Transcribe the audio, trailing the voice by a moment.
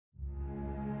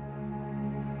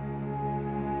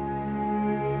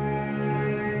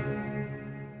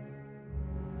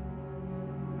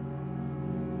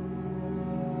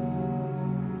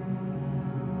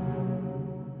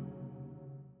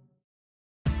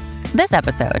This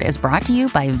episode is brought to you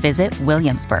by Visit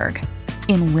Williamsburg.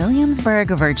 In Williamsburg,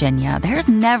 Virginia, there's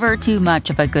never too much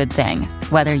of a good thing.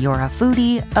 Whether you're a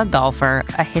foodie, a golfer,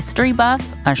 a history buff,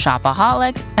 a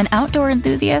shopaholic, an outdoor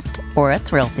enthusiast, or a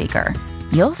thrill seeker,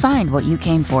 you'll find what you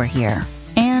came for here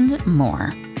and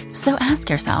more. So ask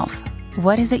yourself,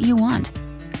 what is it you want?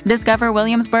 Discover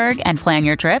Williamsburg and plan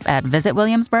your trip at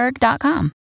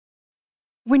visitwilliamsburg.com.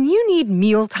 When you need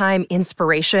mealtime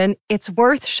inspiration, it's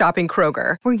worth shopping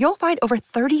Kroger, where you'll find over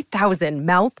 30,000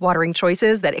 mouth-watering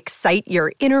choices that excite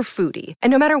your inner foodie. And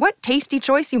no matter what tasty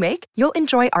choice you make, you'll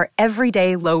enjoy our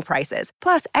everyday low prices,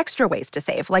 plus extra ways to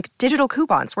save, like digital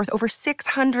coupons worth over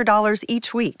 $600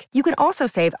 each week. You can also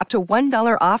save up to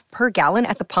 $1 off per gallon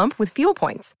at the pump with fuel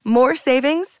points. More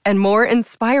savings and more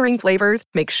inspiring flavors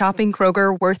make shopping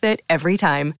Kroger worth it every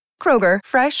time. Kroger,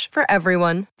 fresh for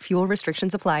everyone. Fuel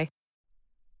restrictions apply.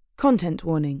 Content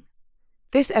warning.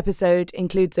 This episode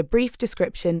includes a brief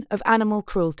description of animal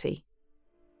cruelty.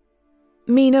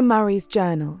 Mina Murray's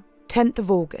journal, 10th of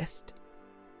August.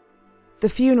 The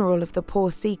funeral of the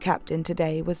poor sea captain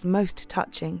today was most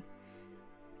touching.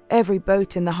 Every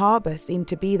boat in the harbour seemed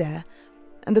to be there,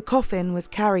 and the coffin was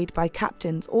carried by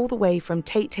captains all the way from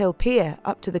Tate Hill Pier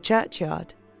up to the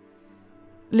churchyard.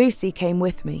 Lucy came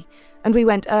with me, and we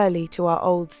went early to our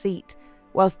old seat,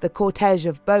 whilst the cortege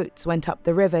of boats went up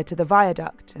the river to the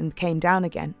viaduct and came down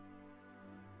again.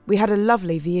 We had a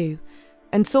lovely view,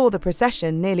 and saw the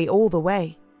procession nearly all the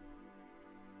way.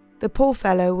 The poor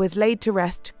fellow was laid to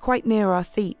rest quite near our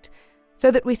seat,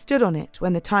 so that we stood on it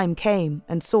when the time came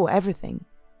and saw everything.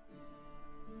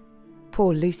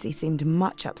 Poor Lucy seemed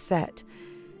much upset.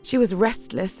 She was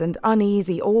restless and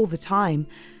uneasy all the time,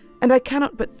 and I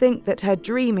cannot but think that her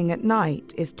dreaming at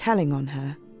night is telling on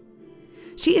her.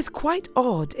 She is quite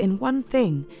odd in one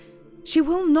thing. She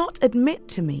will not admit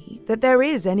to me that there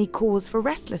is any cause for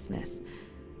restlessness,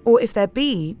 or if there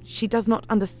be, she does not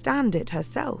understand it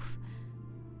herself.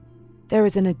 There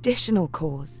is an additional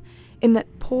cause, in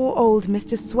that poor old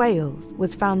Mr. Swales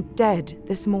was found dead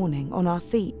this morning on our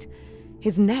seat,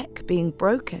 his neck being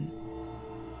broken.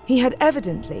 He had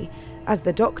evidently, as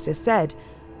the doctor said,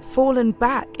 fallen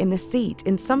back in the seat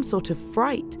in some sort of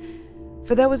fright,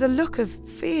 for there was a look of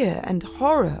fear and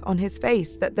horror on his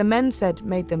face that the men said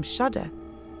made them shudder.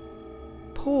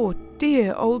 Poor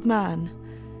dear old man.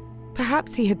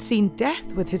 Perhaps he had seen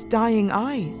death with his dying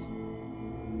eyes.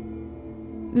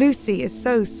 Lucy is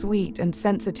so sweet and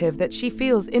sensitive that she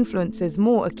feels influences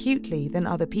more acutely than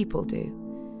other people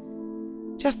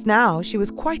do. Just now she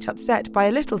was quite upset by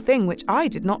a little thing which I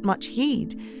did not much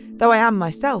heed, though I am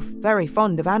myself very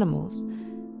fond of animals.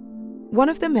 One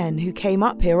of the men who came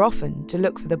up here often to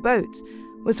look for the boats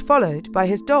was followed by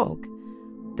his dog.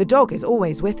 The dog is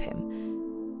always with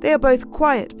him. They are both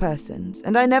quiet persons,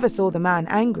 and I never saw the man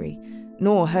angry,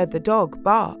 nor heard the dog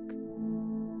bark.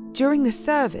 During the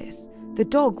service, the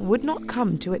dog would not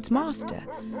come to its master,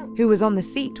 who was on the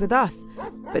seat with us,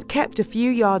 but kept a few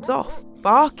yards off,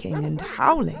 barking and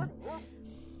howling.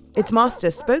 Its master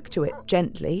spoke to it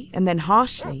gently, and then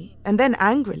harshly, and then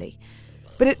angrily,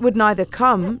 but it would neither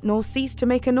come nor cease to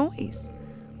make a noise.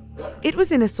 It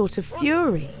was in a sort of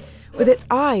fury, with its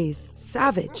eyes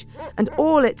savage, and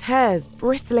all its hairs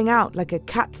bristling out like a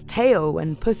cat's tail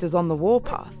when puss is on the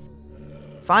warpath.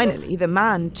 Finally, the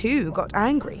man too got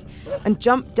angry, and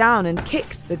jumped down and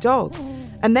kicked the dog,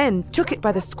 and then took it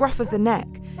by the scruff of the neck,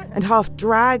 and half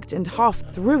dragged and half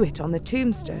threw it on the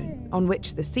tombstone on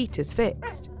which the seat is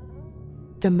fixed.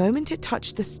 The moment it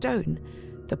touched the stone,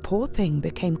 the poor thing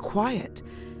became quiet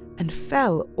and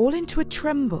fell all into a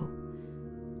tremble.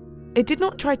 It did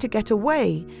not try to get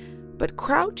away, but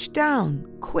crouched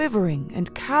down, quivering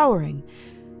and cowering,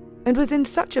 and was in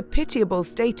such a pitiable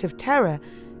state of terror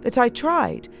that I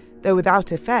tried, though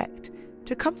without effect,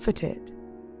 to comfort it.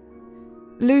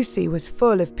 Lucy was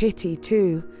full of pity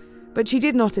too, but she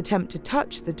did not attempt to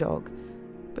touch the dog,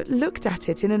 but looked at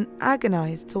it in an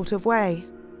agonized sort of way.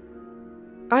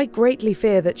 I greatly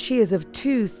fear that she is of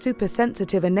too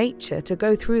supersensitive a nature to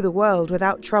go through the world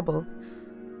without trouble.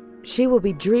 She will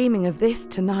be dreaming of this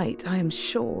tonight, I am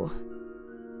sure.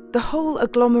 The whole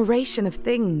agglomeration of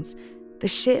things, the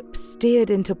ship steered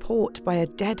into port by a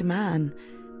dead man,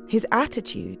 his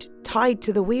attitude tied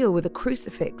to the wheel with a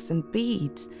crucifix and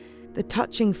beads, the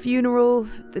touching funeral,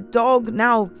 the dog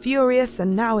now furious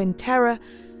and now in terror,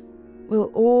 will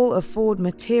all afford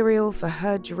material for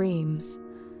her dreams.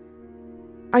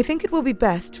 I think it will be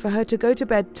best for her to go to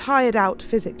bed tired out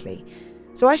physically,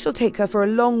 so I shall take her for a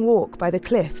long walk by the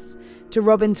cliffs to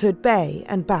Robin's Hood Bay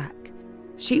and back.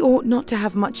 She ought not to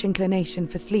have much inclination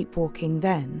for sleepwalking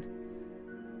then.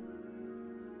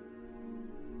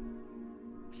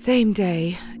 Same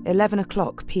day, 11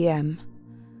 o'clock p.m.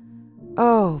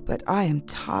 Oh, but I am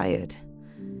tired.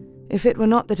 If it were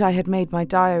not that I had made my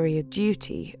diary a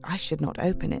duty, I should not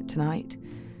open it tonight.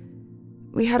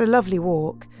 We had a lovely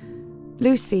walk.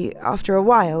 Lucy, after a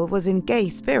while, was in gay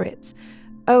spirits,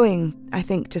 owing, I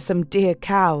think, to some dear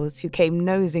cows who came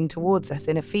nosing towards us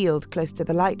in a field close to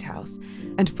the lighthouse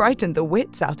and frightened the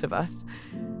wits out of us.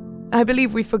 I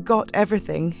believe we forgot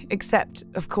everything, except,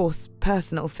 of course,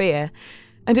 personal fear,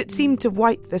 and it seemed to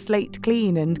wipe the slate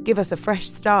clean and give us a fresh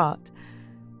start.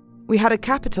 We had a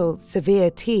capital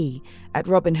severe tea at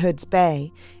Robin Hood's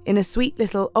Bay in a sweet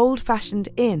little old-fashioned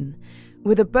inn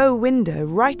with a bow window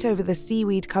right over the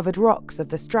seaweed-covered rocks of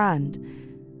the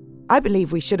Strand. I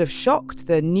believe we should have shocked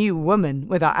the new woman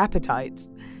with our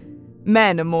appetites.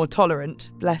 Men are more tolerant,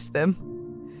 bless them.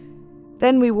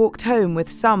 Then we walked home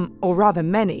with some, or rather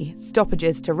many,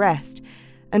 stoppages to rest,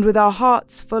 and with our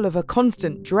hearts full of a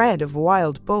constant dread of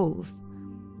wild bulls.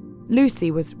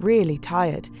 Lucy was really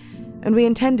tired, and we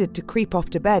intended to creep off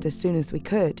to bed as soon as we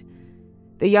could.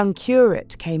 The young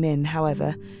curate came in,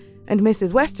 however, and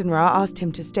Mrs. Westenra asked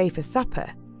him to stay for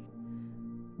supper.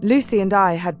 Lucy and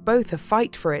I had both a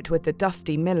fight for it with the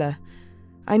dusty miller.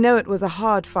 I know it was a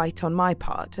hard fight on my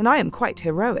part, and I am quite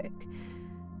heroic.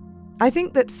 I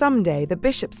think that someday the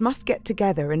bishops must get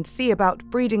together and see about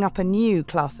breeding up a new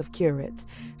class of curates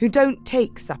who don't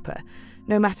take supper,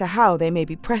 no matter how they may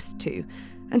be pressed to,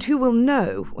 and who will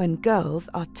know when girls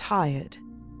are tired.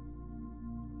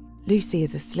 Lucy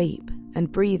is asleep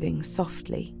and breathing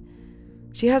softly.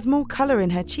 She has more colour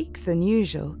in her cheeks than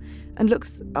usual and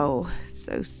looks, oh,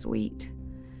 so sweet.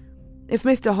 If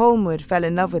Mr. Holmwood fell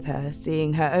in love with her,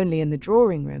 seeing her only in the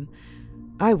drawing room,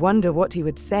 I wonder what he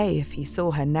would say if he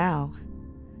saw her now.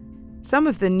 Some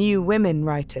of the new women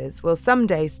writers will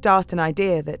someday start an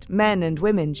idea that men and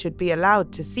women should be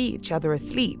allowed to see each other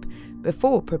asleep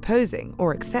before proposing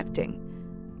or accepting.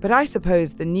 But I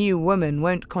suppose the new woman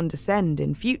won't condescend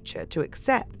in future to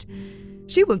accept.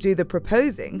 She will do the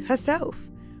proposing herself.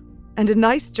 And a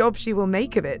nice job she will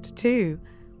make of it, too.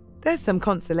 There's some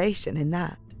consolation in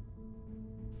that.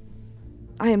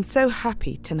 I am so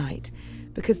happy tonight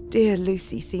because dear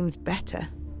Lucy seems better.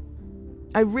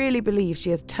 I really believe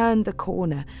she has turned the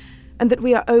corner and that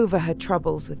we are over her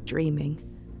troubles with dreaming.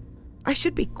 I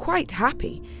should be quite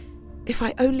happy if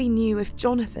I only knew if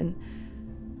Jonathan...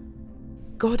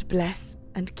 God bless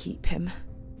and keep him.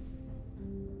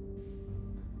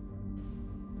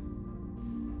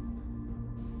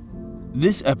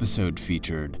 This episode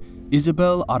featured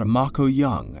Isabel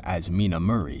Adamako-Young as Mina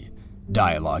Murray,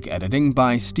 dialogue editing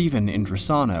by Stephen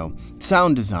Indrasano,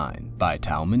 sound design by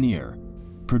Tal Munir,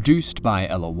 produced by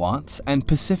Ella Watts and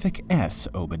Pacific S.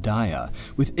 Obadiah,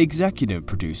 with executive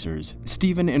producers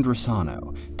Stephen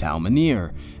Indrasano, Tal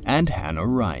Munir, and Hannah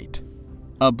Wright.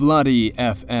 A Bloody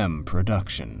FM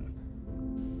production.